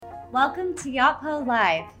Welcome to Yachtpo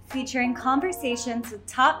Live, featuring conversations with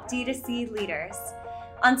top D2C leaders.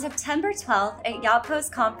 On September 12th at Yachtpo's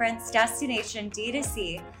conference Destination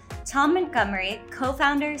D2C, Tom Montgomery,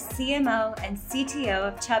 co-founder, CMO, and CTO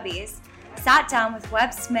of Chubbies, sat down with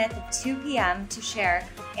Webb Smith at 2 p.m. to share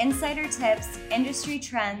insider tips, industry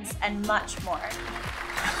trends, and much more.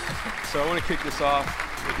 So I want to kick this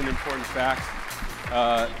off with an important fact.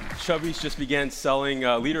 Chubbies just began selling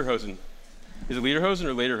lederhosen. Is it lederhosen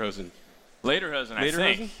or lederhosen? Lederhosen, I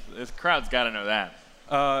think. The crowd's got to know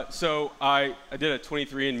that. So I did a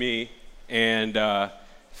 23andMe and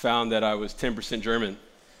found that I was 10% German.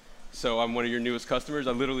 So I'm one of your newest customers.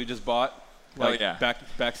 I literally just bought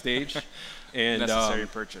backstage. And necessary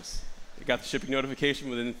purchase. Got the shipping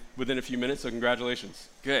notification within a few minutes, so congratulations.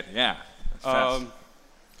 Good, yeah. That's fast.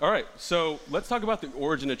 All right, so let's talk about the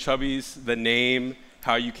origin of Chubbies, the name,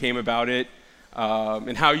 how you came about it,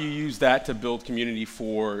 and how you use that to build community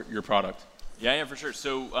for your product. Yeah, for sure.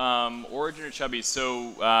 So origin of Chubbies.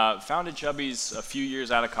 So founded Chubbies a few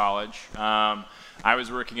years out of college. I was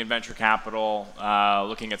working in venture capital,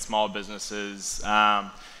 looking at small businesses,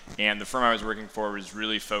 and the firm I was working for was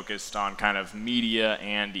really focused on kind of media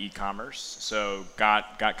and e-commerce. So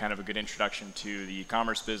got kind of a good introduction to the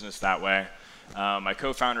e-commerce business that way. My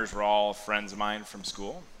co-founders were all friends of mine from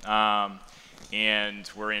school. And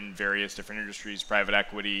we're in various different industries: private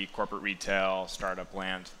equity, corporate retail, startup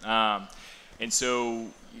land. And so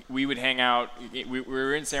we would hang out. We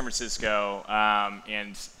were in San Francisco,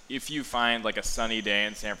 and if you find like a sunny day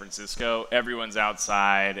in San Francisco, everyone's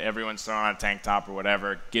outside, everyone's throwing on a tank top or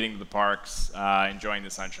whatever, getting to the parks, enjoying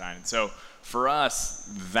the sunshine. And so for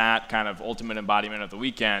us, that kind of ultimate embodiment of the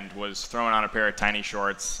weekend was throwing on a pair of tiny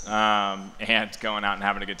shorts and going out and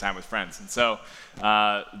having a good time with friends. And so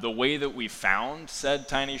the way that we found said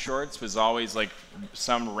tiny shorts was always like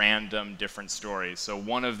some random different story. So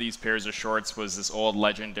one of these pairs of shorts was this old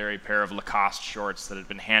legendary pair of Lacoste shorts that had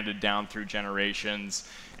been handed down through generations,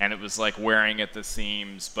 and it was like wearing at the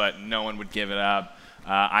seams, but no one would give it up.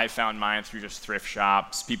 I found mine through just thrift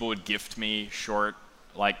shops. People would gift me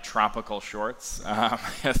like tropical shorts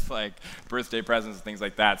as like birthday presents and things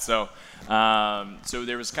like that. So so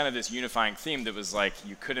there was kind of this unifying theme that was like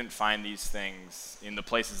you couldn't find these things in the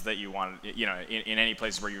places that you wanted, you know, in any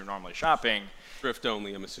places where you were normally shopping. Thrift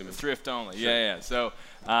only, I'm assuming. Thrift only, sure. Yeah. So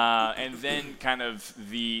and then kind of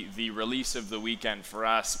the release of the weekend for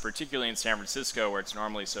us, particularly in San Francisco where it's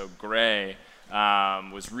normally so gray,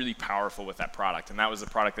 was really powerful with that product, and that was the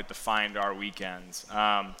product that defined our weekends.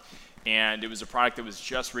 And it was a product that was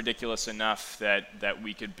just ridiculous enough that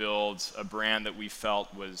we could build a brand that we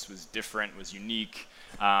felt was different, was unique,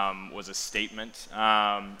 was a statement.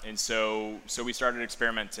 And so we started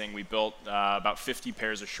experimenting. We built about 50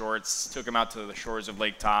 pairs of shorts, took them out to the shores of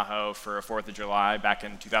Lake Tahoe for a 4th of July back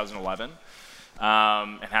in 2011,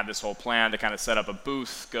 and had this whole plan to kind of set up a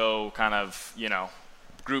booth, go kind of, you know,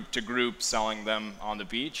 group to group selling them on the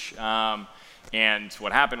beach. And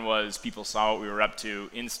what happened was people saw what we were up to,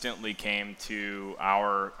 instantly came to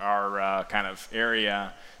our kind of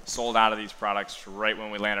area, sold out of these products right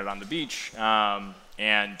when we landed on the beach,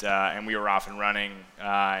 and we were off and running.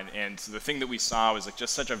 And so the thing that we saw was like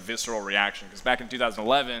just such a visceral reaction, because back in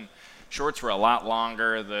 2011, shorts were a lot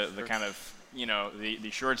longer. The kind of, you know,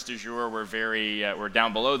 the shorts du jour were were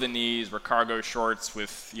down below the knees, were cargo shorts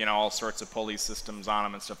with, you know, all sorts of pulley systems on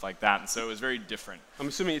them and stuff like that. And so it was very different. I'm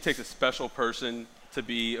assuming it takes a special person to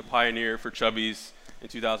be a pioneer for Chubbies in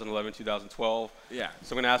 2011, 2012. Yeah.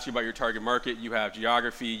 So I'm going to ask you about your target market. You have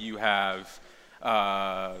geography, you have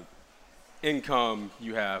income,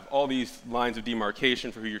 you have all these lines of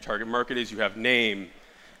demarcation for who your target market is. You have name.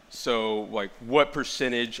 So like what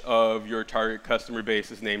percentage of your target customer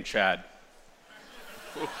base is named Chad?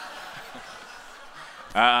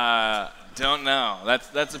 Don't know.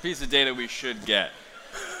 That's a piece of data we should get.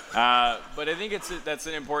 But I think that's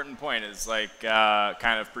an important point, is like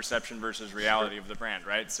kind of perception versus reality of the brand,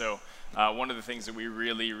 right? So one of the things that we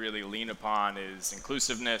really, really lean upon is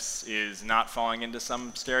inclusiveness, is not falling into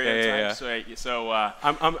some stereotypes. Yeah. So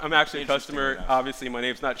I'm actually a customer. Enough. Obviously, my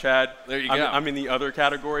name's not Chad. There you go. I'm in the other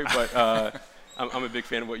category, but I'm a big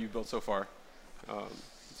fan of what you've built so far.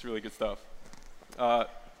 It's really good stuff.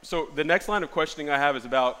 So the next line of questioning I have is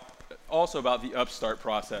also about the upstart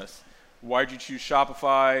process. Why did you choose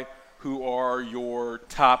Shopify? Who are your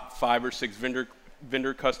top 5 or 6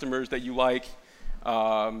 vendor customers that you like?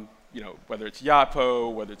 You know, whether it's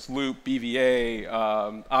Yachtpo, whether it's Loop, BVA,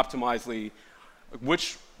 Optimizely.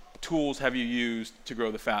 Which tools have you used to grow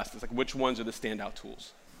the fastest? Like, which ones are the standout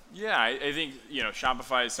tools? Yeah, I think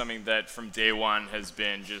Shopify is something that from day one has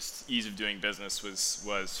been just ease of doing business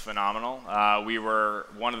was phenomenal. We were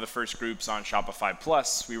one of the first groups on Shopify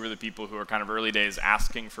Plus. We were the people who were kind of early days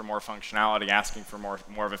asking for more functionality, asking for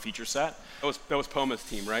more of a feature set. That was Poma's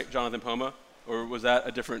team, right? Jonathan Poma, or was that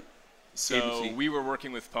a different agency? We were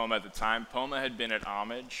working with Poma at the time. Poma had been at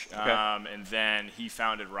Homage, and then he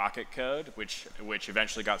founded Rocket Code, which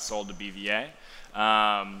eventually got sold to BVA.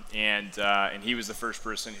 And he was the first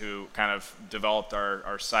person who kind of developed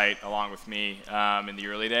our site along with me in the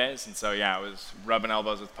early days. And so, yeah, it was rubbing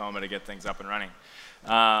elbows with Poma to get things up and running.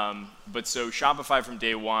 But so Shopify from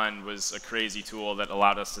day one was a crazy tool that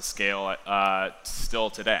allowed us to scale still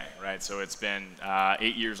today, right? So it's been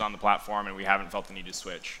 8 years on the platform, and we haven't felt the need to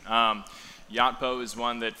switch. Yotpo is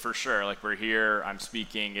one that for sure, like we're here, I'm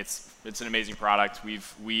speaking, it's an amazing product.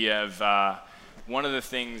 We have one of the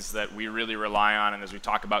things that we really rely on, and as we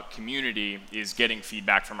talk about community, is getting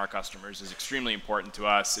feedback from our customers is extremely important to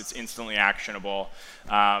us. It's instantly actionable,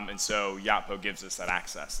 and so Yotpo gives us that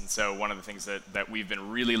access. And so one of the things that we've been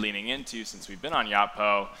really leaning into since we've been on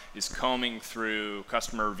Yotpo is combing through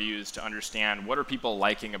customer reviews to understand what are people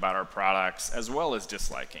liking about our products as well as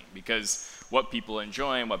disliking, because what people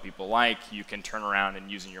enjoy and what people like, you can turn around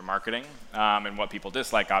and use in your marketing. And what people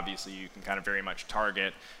dislike, obviously, you can kind of very much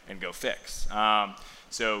target and go fix.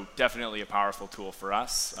 So definitely a powerful tool for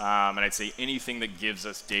us. And I'd say anything that gives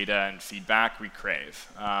us data and feedback, we crave.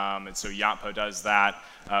 And so Yotpo does that.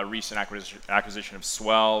 Recent acquisition of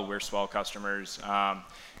Swell, we're Swell customers.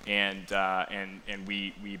 And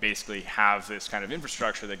we basically have this kind of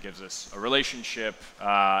infrastructure that gives us a relationship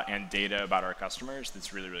and data about our customers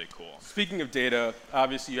that's really, really cool. Speaking of data,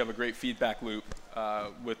 obviously you have a great feedback loop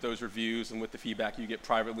with those reviews and with the feedback you get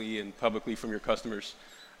privately and publicly from your customers.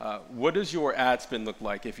 What does your ad spend look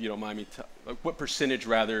like, if you don't mind me? What percentage,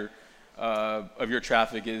 rather, of your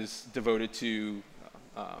traffic is devoted to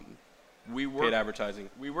paid advertising?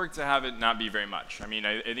 We work to have it not be very much. I mean,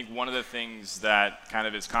 I think one of the things that kind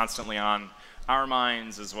of is constantly on our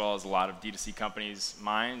minds, as well as a lot of D2C companies'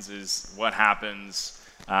 minds, is what happens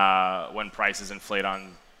when prices inflate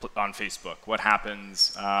on Facebook. What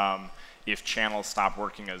happens if channels stop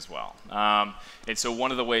working as well. And so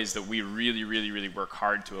one of the ways that we really, really, really work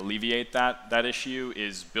hard to alleviate that issue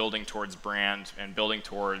is building towards brand and building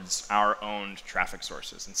towards our own traffic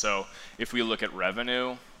sources. And so if we look at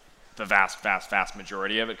revenue, the vast, vast, vast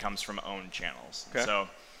majority of it comes from owned channels. Okay. So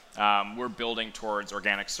we're building towards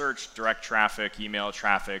organic search, direct traffic, email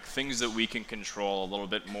traffic, things that we can control a little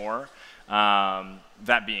bit more.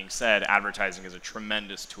 That being said, advertising is a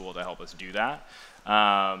tremendous tool to help us do that.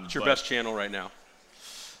 What's your best channel right now?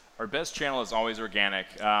 Our best channel is always organic,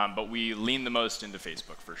 but we lean the most into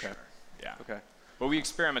Facebook for sure. Yeah. Okay. But we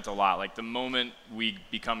experiment a lot. Like the moment we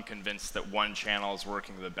become convinced that one channel is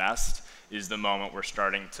working the best is the moment we're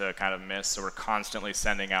starting to kind of miss. So we're constantly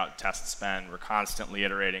sending out test spend. We're constantly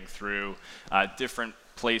iterating through different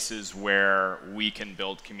places where we can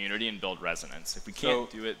build community and build resonance. If we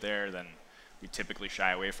can't do it there, then we typically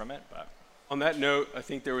shy away from it. But on that note, I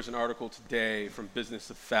think there was an article today from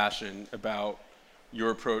Business of Fashion about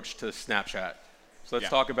your approach to Snapchat. So let's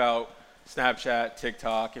talk about Snapchat,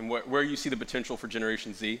 TikTok, and where you see the potential for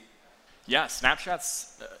Generation Z. Yeah,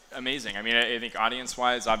 Snapchat's amazing. I mean, I think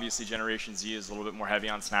audience-wise, obviously Generation Z is a little bit more heavy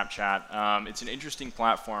on Snapchat. It's an interesting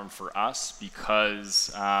platform for us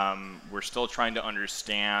because we're still trying to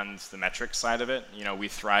understand the metrics side of it. You know, we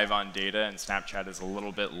thrive on data, and Snapchat is a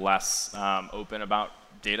little bit less open about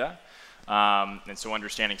data. And so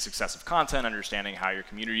understanding success of content, understanding how your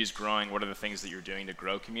community is growing, what are the things that you're doing to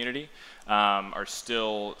grow community, are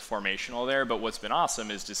still formational there. But what's been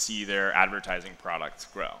awesome is to see their advertising products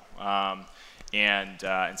grow. And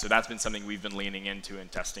so that's been something we've been leaning into and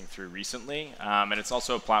testing through recently. And it's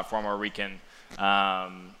also a platform where we can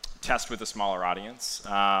test with a smaller audience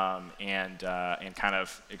and kind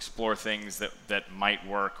of explore things that might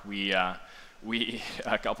work. We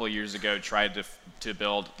a couple of years ago tried to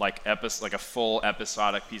build like a full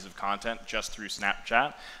episodic piece of content just through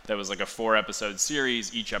Snapchat. That was like a 4-episode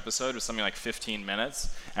series. Each episode was something like 15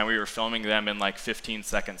 minutes, and we were filming them in like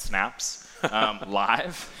 15-second snaps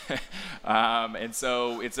live. And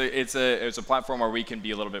so it's a platform where we can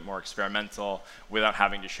be a little bit more experimental without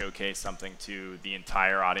having to showcase something to the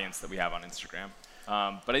entire audience that we have on Instagram.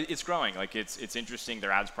 But it's growing. Like it's interesting.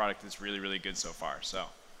 Their ads product is really, really good so far. So.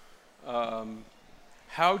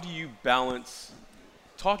 How do you balance,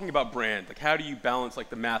 talking about brand, like how do you balance like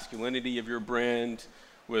the masculinity of your brand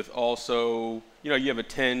with also, you know, you have a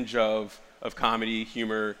tinge of comedy,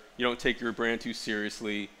 humor, you don't take your brand too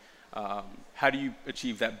seriously. How do you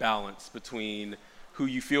achieve that balance between who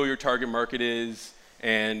you feel your target market is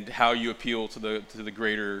and how you appeal to the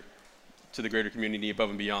greater community above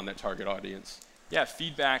and beyond that target audience. Yeah,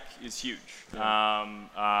 feedback is huge.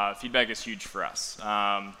 Feedback is huge for us.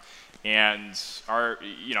 And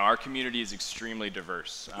our community is extremely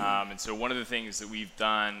diverse. And so one of the things that we've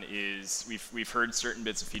done is we've heard certain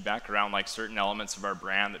bits of feedback around like certain elements of our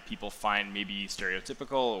brand that people find maybe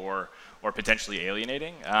stereotypical or potentially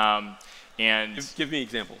alienating. And give me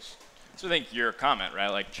examples. So I think your comment, right,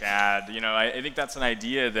 like Chad, I think that's an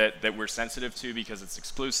idea that we're sensitive to because it's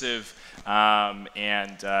exclusive,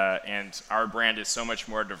 and our brand is so much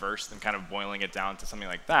more diverse than kind of boiling it down to something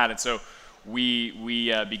like that. And so we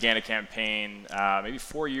began a campaign maybe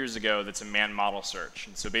 4 years ago that's a man model search.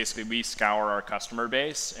 And so basically we scour our customer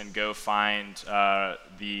base and go find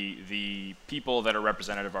the people that are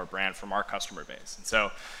representative of our brand from our customer base. And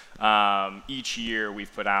so each year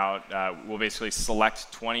we've put out, we'll basically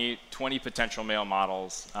select 20 potential male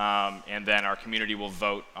models, and then our community will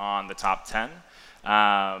vote on the top 10.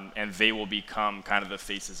 And they will become kind of the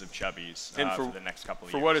faces of Chubbies for the next couple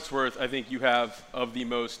of years. For what it's worth, I think you have of the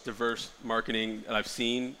most diverse marketing that I've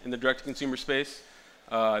seen in the direct-to-consumer space.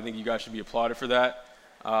 I think you guys should be applauded for that.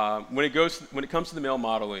 When it comes to the male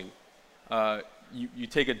modeling, you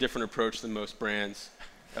take a different approach than most brands.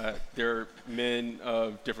 There are men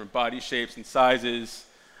of different body shapes and sizes.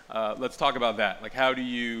 Let's talk about that. Like, how do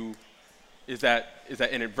you? Is that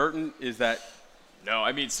inadvertent? Is that? No,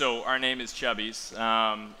 I mean, so our name is Chubbies.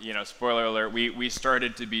 Spoiler alert, we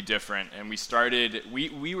started to be different, and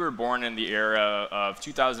we were born in the era of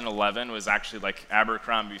 2011 was actually like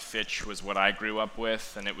Abercrombie Fitch was what I grew up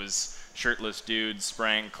with, and it was shirtless dudes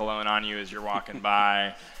spraying cologne on you as you're walking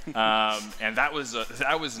by, and that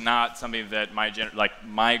was not something that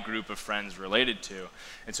my group of friends related to,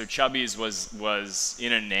 and so Chubbies was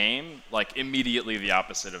in a name like immediately the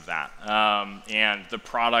opposite of that, and the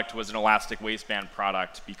product was an elastic waistband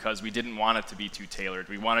product because we didn't want it to be too tailored.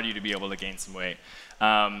 We wanted you to be able to gain some weight,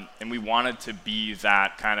 and we wanted to be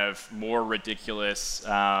that kind of more ridiculous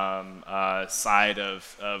side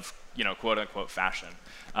of quote unquote fashion.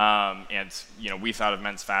 We thought of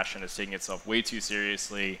men's fashion as taking itself way too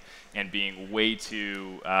seriously and being way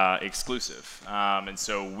too exclusive. And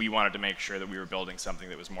so we wanted to make sure that we were building something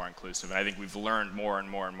that was more inclusive. And I think we've learned more and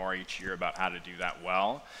more and more each year about how to do that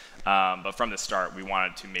well. But from the start, we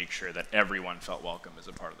wanted to make sure that everyone felt welcome as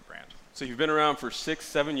a part of the brand. So you've been around for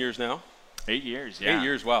 6-7 years now. 8 years, yeah. 8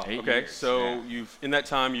 years, wow. 8 okay, years, so yeah. in that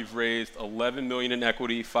time you've raised $11 million in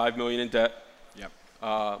equity, $5 million in debt. Yep.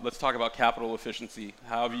 Let's talk about capital efficiency.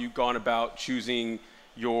 How have you gone about choosing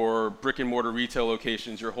your brick and mortar retail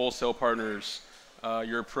locations, your wholesale partners,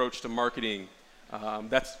 your approach to marketing?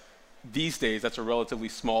 These days, that's a relatively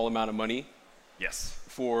small amount of money. Yes.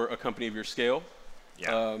 For a company of your scale.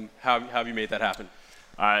 Yeah. How have you made that happen?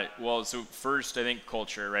 So first, I think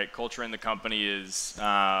culture, right? Culture in the company is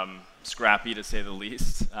scrappy, to say the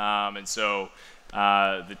least. And so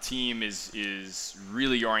the team is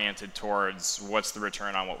really oriented towards what's the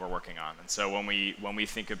return on what we're working on. And so when we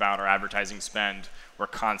think about our advertising spend, we're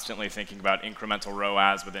constantly thinking about incremental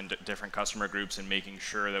ROAS within different customer groups and making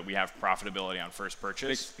sure that we have profitability on first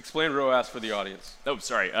purchase. Explain ROAS for the audience. Oh,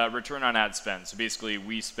 sorry. Return on ad spend. So basically,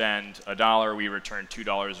 we spend $1, we return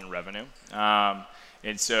 $2 in revenue.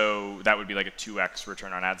 And so that would be like a 2x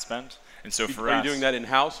return on ad spend. And so for us, are you doing that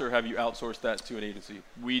in-house, or have you outsourced that to an agency?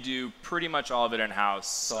 We do pretty much all of it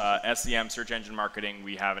in-house. Awesome. SEM, search engine marketing,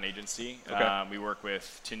 we have an agency. Okay. We work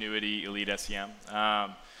with Tenuity, Elite SEM,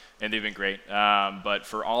 and they've been great. But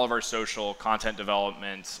for all of our social content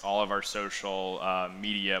development, all of our social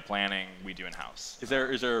media planning, we do in-house. Is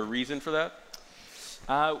there a reason for that?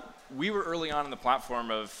 We were early on in the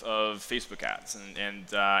platform of Facebook ads,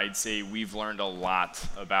 and I'd say we've learned a lot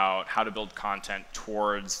about how to build content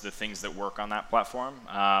towards the things that work on that platform.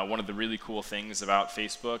 One of the really cool things about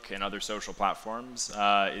Facebook and other social platforms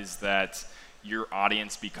is that your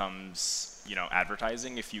audience becomes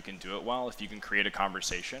advertising if you can do it well, if you can create a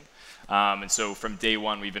conversation. And so from day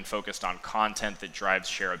one, we've been focused on content that drives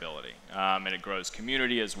shareability, and it grows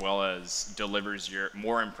community as well as delivers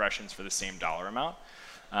more impressions for the same dollar amount.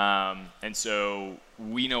 And so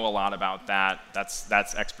we know a lot about that.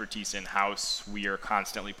 That's expertise in-house. We are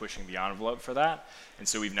constantly pushing the envelope for that. And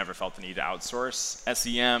so we've never felt the need to outsource.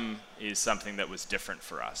 SEM is something that was different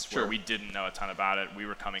for us, where we didn't know a ton about it. We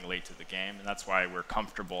were coming late to the game, and that's why we're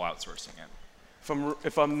comfortable outsourcing it.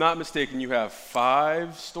 If I'm not mistaken, you have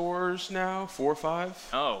 5 stores now, 4 or 5?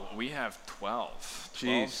 Oh, we have 12. Jeez.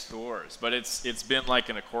 12 stores, but it's been like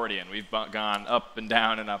an accordion. We've gone up and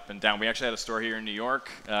down and up and down. We actually had a store here in New York,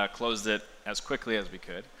 closed it as quickly as we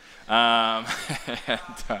could.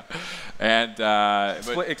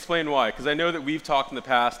 Explain why, because I know that we've talked in the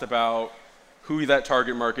past about who that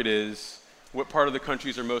target market is, what part of the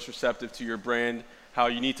countries are most receptive to your brand, how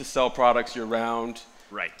you need to sell products year-round.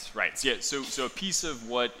 Right. Yeah, so a piece of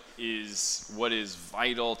what is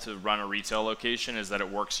vital to run a retail location is that it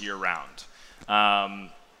works year-round.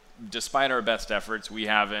 Despite our best efforts, we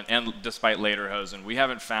haven't, and despite Lederhosen, we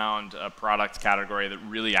haven't found a product category that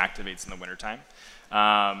really activates in the wintertime.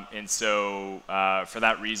 And so for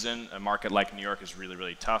that reason, a market like New York is really,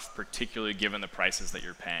 really tough, particularly given the prices that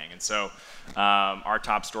you're paying. And so our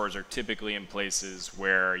top stores are typically in places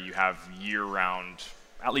where you have year-round,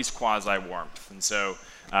 at least quasi-warmth. And so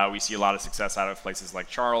we see a lot of success out of places like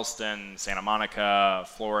Charleston, Santa Monica,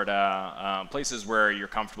 Florida, places where you're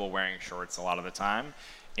comfortable wearing shorts a lot of the time,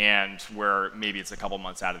 and where maybe it's a couple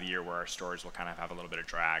months out of the year where our stores will kind of have a little bit of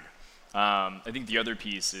drag. I think the other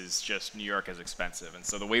piece is just New York is expensive. And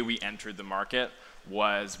so the way we entered the market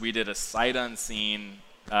was we did a sight unseen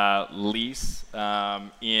lease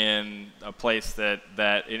in a place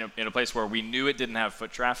in a place where we knew it didn't have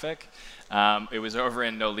foot traffic. It was over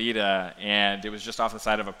in Nolita, and it was just off the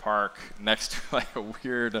side of a park next to like a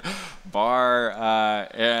weird bar.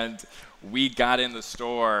 And we got in the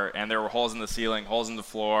store, and there were holes in the ceiling, holes in the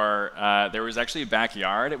floor. There was actually a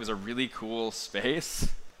backyard. It was a really cool space.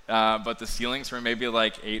 But the ceilings were maybe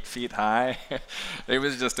like 8 feet high. It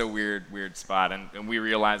was just a weird spot, and we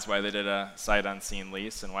realized why they did a sight unseen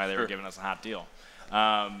lease and why they were giving us a hot deal.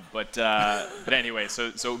 But anyway,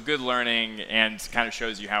 so good learning, and kind of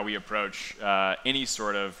shows you how we approach any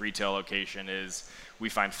sort of retail location. Is we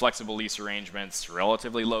find flexible lease arrangements,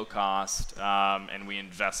 relatively low cost, and we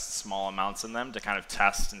invest small amounts in them to kind of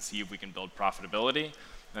test and see if we can build profitability,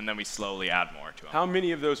 and then we slowly add more to them. How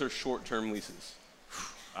many of those are short-term leases?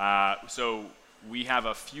 So we have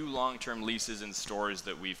a few long-term leases in stores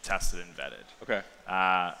that we've tested and vetted. Okay.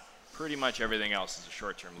 Pretty much everything else is a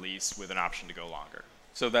short-term lease with an option to go longer.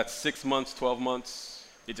 So that's 6 months, 12 months?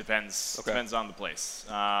 It depends. Okay. Depends on the place.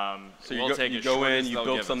 So you go in, you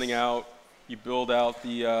build something out, you build out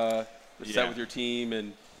the set with your team,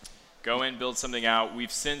 and go in, build something out.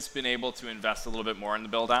 We've since been able to invest a little bit more in the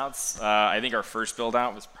build-outs. I think our first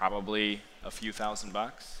build-out was probably a few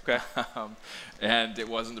 $1,000. Okay. And it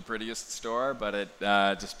wasn't the prettiest store, but it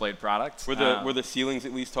displayed product. Were the ceilings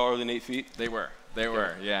at least taller than 8 feet? They were.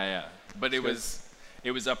 Yeah. But it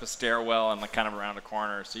was up a stairwell and like kind of around a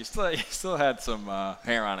corner, so you still had some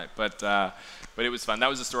hair on it. But it was fun. That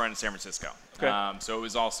was a store in San Francisco. Okay. So it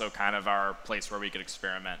was also kind of our place where we could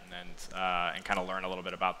experiment and kind of learn a little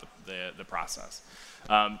bit about the process.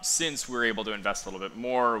 Since we're able to invest a little bit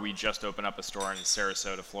more, we just opened up a store in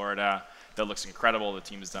Sarasota, Florida, that looks incredible. The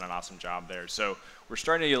team has done an awesome job there. So we're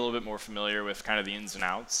starting to get a little bit more familiar with kind of the ins and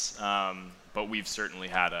outs, but we've certainly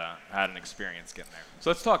had an experience getting there. So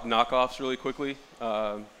let's talk knockoffs really quickly.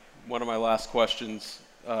 One of my last questions.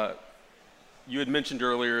 You had mentioned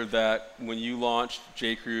earlier that when you launched,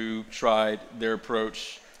 J.Crew tried their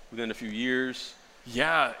approach within a few years.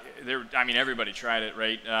 Yeah, everybody tried it,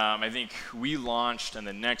 right? I think we launched, and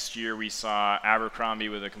the next year we saw Abercrombie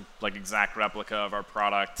with a exact replica of our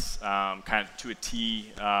product, kind of to a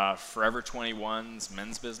T. Forever 21's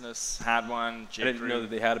men's business had one. I didn't know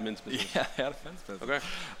that they had a men's business. Yeah, they had a men's business.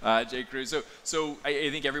 Okay. J.Crew. So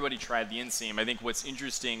I think everybody tried the inseam. I think what's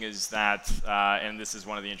interesting is that, and this is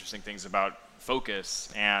one of the interesting things about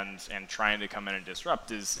focus and trying to come in and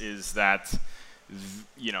disrupt is that,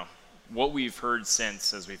 what we've heard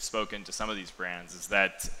since, as we've spoken to some of these brands, is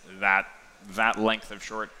that length of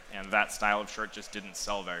short and that style of short just didn't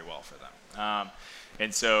sell very well for them.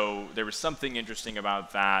 And so there was something interesting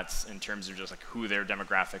about that in terms of just like who their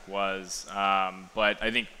demographic was. But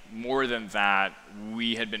I think more than that,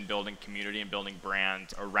 we had been building community and building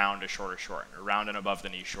brand around a shorter short, around and above the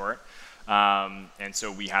knee short. And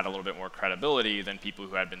so we had a little bit more credibility than people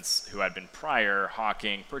who had been prior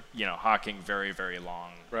hawking very, very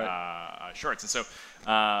long shorts. And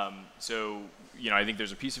so I think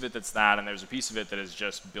there's a piece of it that's that, and there's a piece of it that is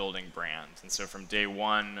just building brand. And so from day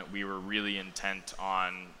one, we were really intent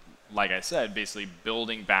on, like I said, basically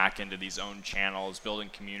building back into these own channels, building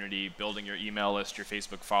community, building your email list, your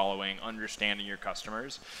Facebook following, understanding your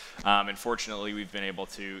customers. And fortunately, we've been able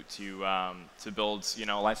to build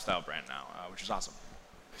a lifestyle brand now, which is awesome.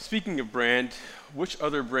 Speaking of brand, which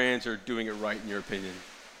other brands are doing it right in your opinion?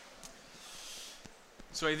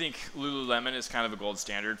 So I think Lululemon is kind of a gold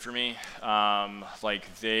standard for me.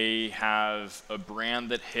 They have a brand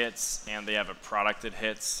that hits and they have a product that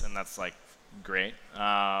hits, and that's great. And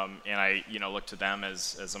I look to them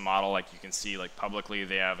as a model. Like you can see publicly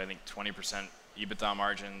they have I think 20% EBITDA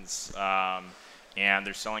margins, and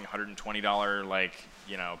they're selling $120 like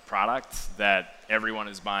product that everyone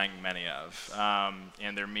is buying many of,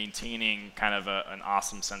 and they're maintaining kind of an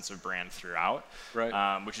awesome sense of brand throughout,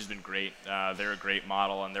 right. Which has been great. They're a great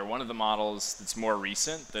model, and they're one of the models that's more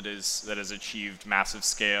recent that has achieved massive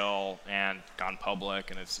scale and gone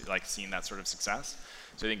public and has seen that sort of success.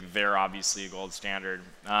 So I think they're obviously a gold standard.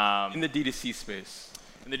 In the D2C space.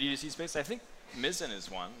 In the D2C space, I think Mizzen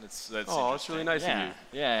is one. That's really nice of you.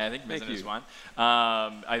 Yeah, I think Mizzen is one.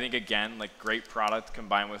 I think again, great product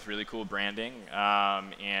combined with really cool branding,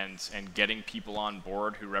 and getting people on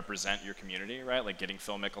board who represent your community, right? Like getting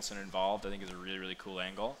Phil Mickelson involved, I think is a really, really cool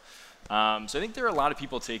angle. So I think there are a lot of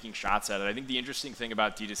people taking shots at it. I think the interesting thing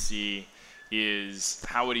about D2C is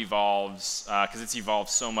how it evolves, because it's evolved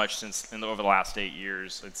so much over the last 8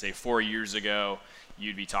 years. I'd say 4 years ago,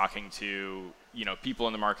 you'd be talking to people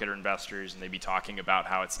in the market or investors, and they'd be talking about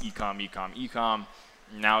how it's e-com.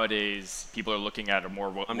 Nowadays, people are looking at a more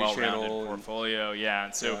well-rounded portfolio.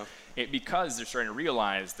 And so because they're starting to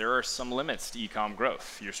realize there are some limits to e-com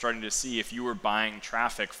growth. You're starting to see if you were buying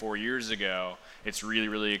traffic 4 years ago, it's really,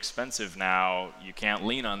 really expensive now. You can't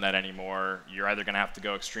lean on that anymore. You're either going to have to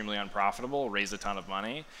go extremely unprofitable, raise a ton of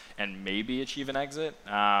money, and maybe achieve an exit,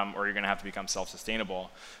 or you're going to have to become self-sustainable.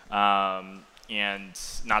 And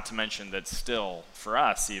not to mention that still, for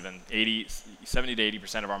us even, 70 to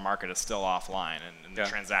 80% of our market is still offline, and the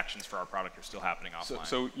transactions for our product are still happening offline.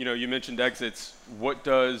 So you mentioned exits. What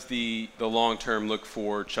does the long-term look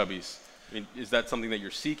for Chubbies? I mean, is that something that you're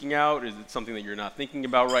seeking out? Is it something that you're not thinking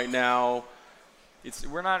about right now?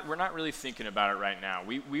 We're not really thinking about it right now.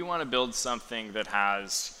 We want to build something that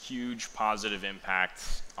has huge positive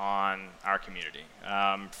impact on our community.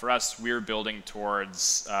 For us, we're building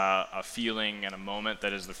towards a feeling and a moment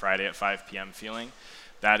that is the Friday at 5 p.m. feeling.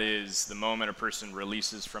 That is the moment a person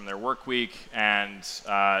releases from their work week and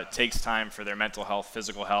takes time for their mental health,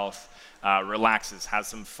 physical health, relaxes, has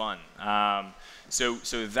some fun.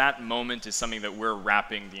 So that moment is something that we're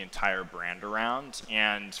wrapping the entire brand around,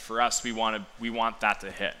 and for us, we want that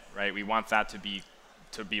to hit, right? We want that to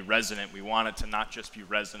be resonant. We want it to not just be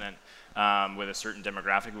resonant with a certain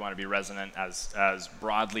demographic. We want to be resonant as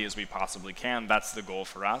broadly as we possibly can. That's the goal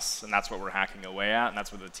for us, and that's what we're hacking away at, and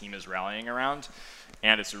that's what the team is rallying around.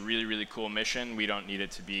 And it's a really, really cool mission. We don't need it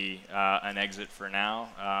to be an exit for now,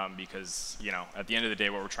 because at the end of the day,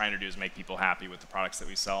 what we're trying to do is make people happy with the products that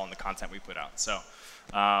we sell and the content we put out. So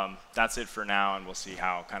that's it for now, and we'll see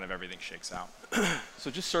how kind of everything shakes out. So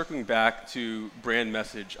just circling back to brand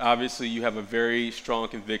message, obviously you have a very strong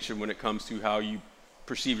conviction when it comes to how you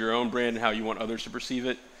perceive your own brand and how you want others to perceive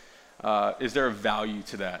it. Is there a value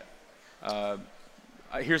to that?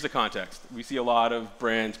 Here's the context. We see a lot of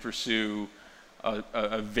brands pursue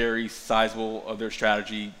a very sizable of their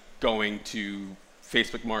strategy going to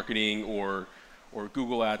Facebook marketing or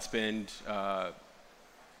Google ad spend.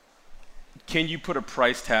 Can you put a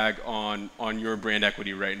price tag on your brand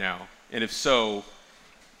equity right now? And if so,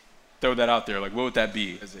 throw that out there. What would that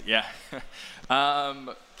be? Yeah.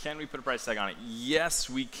 Can we put a price tag on it? Yes,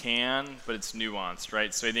 we can, but it's nuanced,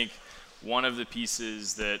 right? So I think one of the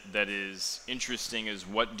pieces that is interesting is,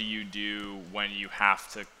 what do you do when you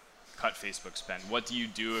have to cut Facebook spend? What do you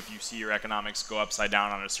do if you see your economics go upside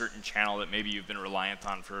down on a certain channel that maybe you've been reliant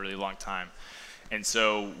on for a really long time? And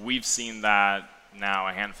so we've seen that now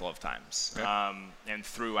a handful of times. Okay. And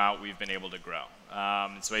throughout, we've been able to grow.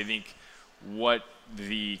 And so I think what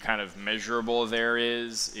the kind of measurable there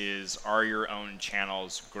is are your own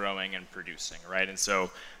channels growing and producing, right? And so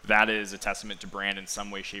that is a testament to brand in some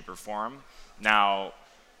way, shape, or form. Now,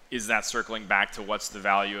 is that circling back to what's the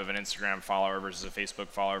value of an Instagram follower versus a Facebook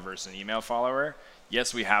follower versus an email follower?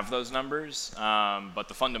 Yes, we have those numbers, but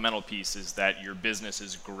the fundamental piece is that your business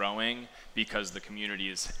is growing because the community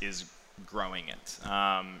is growing it,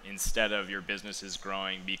 instead of your business is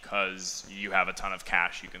growing because you have a ton of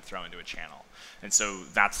cash you can throw into a channel. And so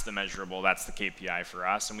that's the measurable, that's the KPI for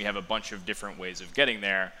us, and we have a bunch of different ways of getting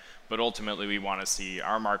there, but ultimately we want to see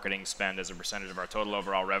our marketing spend as a percentage of our total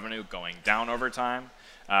overall revenue going down over time.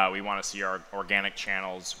 We want to see our organic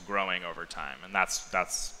channels growing over time, and that's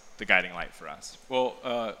the guiding light for us. Well,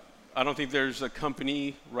 I don't think there's a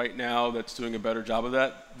company right now that's doing a better job of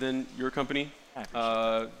that than your company.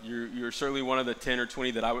 You're certainly one of the 10 or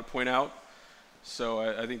 20 that I would point out. So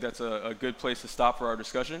I think that's a good place to stop for our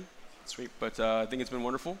discussion. Sweet. But I think it's been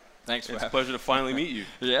wonderful. Thanks for It's a pleasure to finally meet you.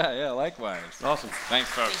 Yeah, likewise. Awesome. Thanks,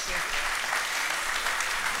 folks. Thank you.